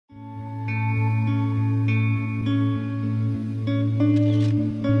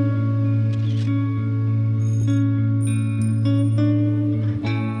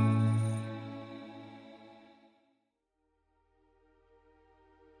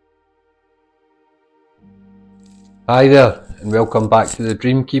Hi there, and welcome back to the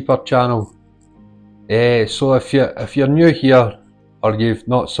DreamKeeper channel. So if you're new here or you've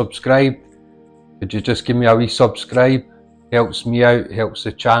not subscribed, could you just give me a wee subscribe? Helps me out, helps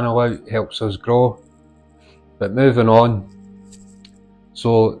the channel out, helps us grow. But moving on,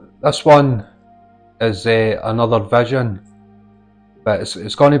 so this one is another vision, but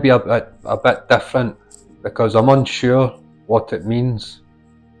it's going to be a bit different because I'm unsure what it means.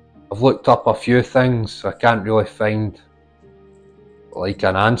 I've looked up a few things, I can't really find like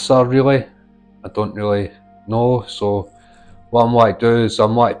an answer really. I don't really know, so what I want to do is I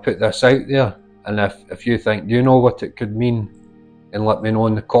want to put this out there, and if you think you know what it could mean, then let me know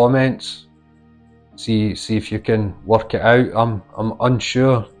in the comments. See if you can work it out. I'm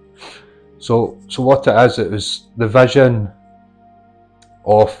unsure. So what it is, it was the vision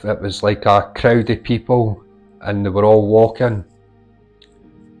of, it was like a crowd of people and they were all walking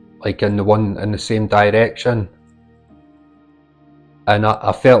like in the same direction, and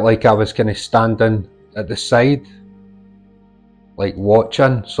I felt like I was kind of standing at the side like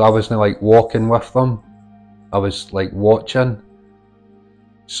watching, so I wasn't like walking with them, I was like watching.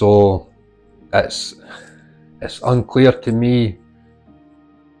 So it's unclear to me,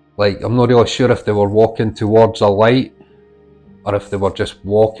 like I'm not really sure if they were walking towards a light or if they were just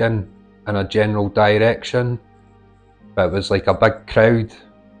walking in a general direction, but it was like a big crowd,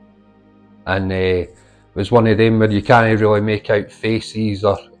 and it was one of them where you can't really make out faces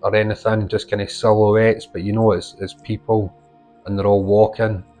or anything, just kind of silhouettes, but you know it's people and they're all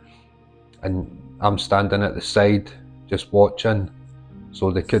walking, and I'm standing at the side just watching.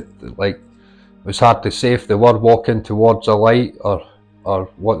 So they could, like, it was hard to say if they were walking towards a light or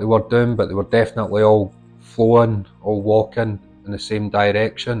what they were doing, but they were definitely all flowing, all walking in the same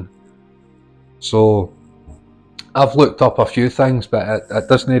direction. So I've looked up a few things, but it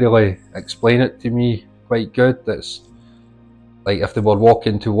doesn't really explain it to me quite good. It's like if they were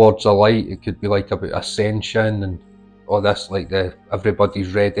walking towards a light, it could be like about ascension and all this, like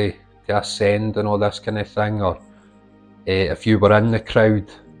everybody's ready to ascend and all this kind of thing. Or if you were in the crowd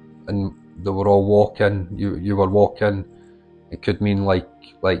and they were all walking, you were walking, it could mean like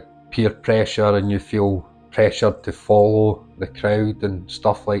peer pressure and you feel pressured to follow the crowd and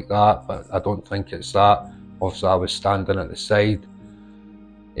stuff like that, but I don't think it's that. Obviously I was standing at the side.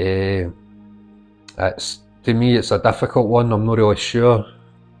 To me it's a difficult one, I'm not really sure.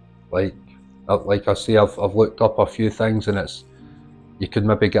 Like I say, I've looked up a few things, and you could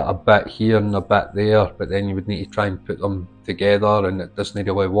maybe get a bit here and a bit there, but then you would need to try and put them together and it doesn't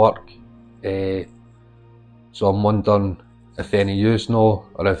really work. So I'm wondering if any of yous know,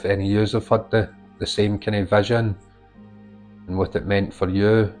 or if any of yous have had the same kind of vision and what it meant for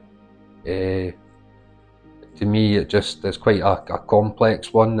you. To me it's quite a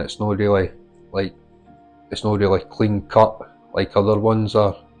complex one. It's not really clean cut like other ones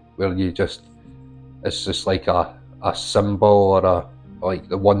are, where it's just like a symbol or like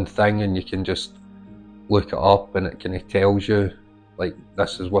the one thing, and you can just look it up and it kind of tells you like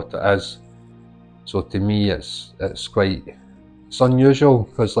this is what it is. So to me it's unusual,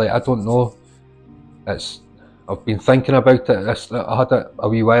 because like I don't know, I've been thinking about it. I had it a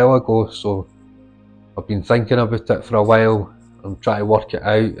wee while ago, so I've been thinking about it for a while. I'm trying to work it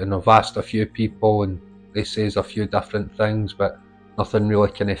out, and I've asked a few people and they says a few different things, but nothing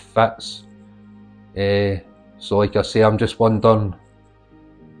really kind of fits. So like I say, I'm just wondering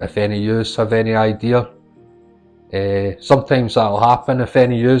if any of yous have any idea. Sometimes that'll happen if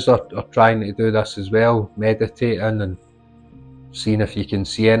any of yous are trying to do this as well, meditating and seeing if you can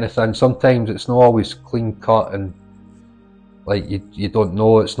see anything. Sometimes it's not always clean cut, and like you don't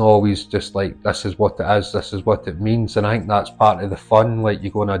know, it's not always just like this is what it is, this is what it means. And I think that's part of the fun, like you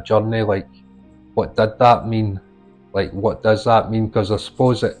go on a journey, like what did that mean, like what does that mean? Because I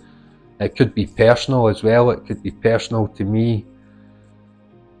suppose it could be personal as well. It could be personal to me,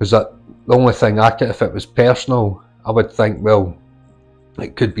 because the only thing if it was personal, I would think, well,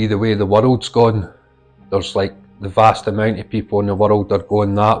 it could be the way the world's gone. There's like the vast amount of people in the world are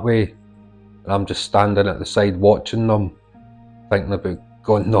going that way, and I'm just standing at the side watching them, thinking about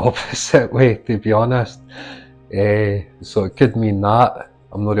going the opposite way, to be honest. So it could mean that,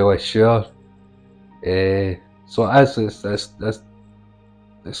 I'm not really sure. So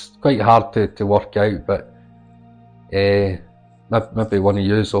it's quite hard to work out, but maybe one of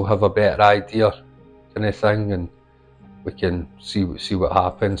yous will have a better idea kind of thing, and we can see what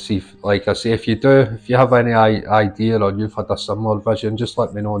happens. See like I say, if you have any idea or you've had a similar vision, just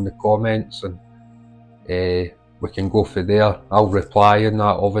let me know in the comments, and we can go for there. I'll reply in that,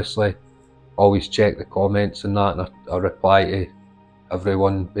 obviously. Always check the comments and that, and I reply to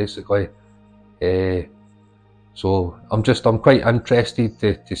everyone basically. So I'm quite interested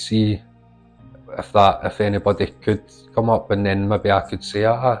to see if anybody could come up, and then maybe I could say,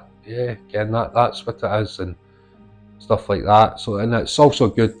 yeah, again, that's what it is, and stuff like that. So, and it's also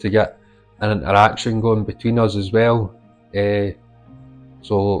good to get an interaction going between us as well.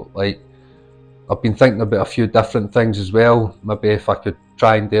 So like, I've been thinking about a few different things as well. Maybe if I could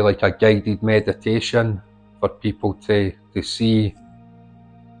try and do like a guided meditation for people to see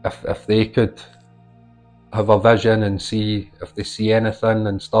if they could have a vision and see if they see anything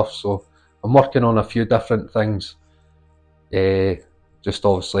and stuff. So I'm working on a few different things. Just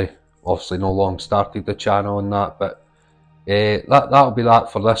obviously no long started the channel and that, but that'll be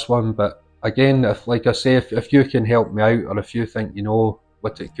that for this one. But again, if, like I say, if you can help me out, or if you think you know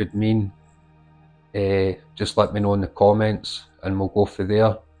what it could mean, just let me know in the comments and we'll go from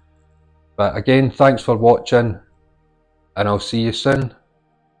there. But again, thanks for watching, and I'll see you soon.